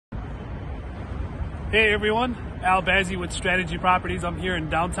Hey everyone, Al Bazzi with Strategy Properties. I'm here in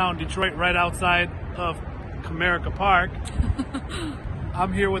downtown Detroit, right outside of Comerica Park.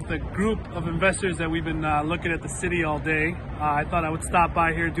 I'm here with a group of investors that we've been looking at the city all day. I thought I would stop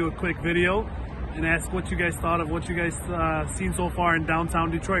by here, do a quick video, and ask what you guys thought of what you guys seen so far in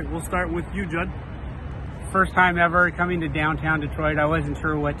downtown Detroit. We'll start with you, Judd. First time ever coming to downtown Detroit. I wasn't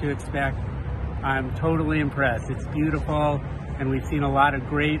sure what to expect. I'm totally impressed. It's beautiful, and we've seen a lot of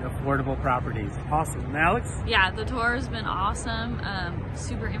great affordable properties. Awesome. And Alex? Yeah, the tour has been awesome,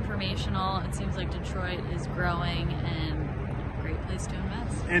 super informational. It seems like Detroit is growing and a great place to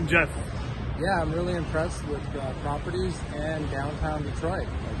invest. And Jeff? Yeah, I'm really impressed with properties and downtown Detroit.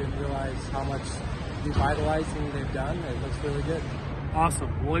 I didn't realize how much revitalizing they've done. It looks really good.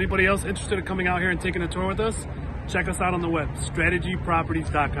 Awesome. Well, anybody else interested in coming out here and taking a tour with us? Check us out on the web,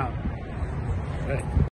 strategyproperties.com.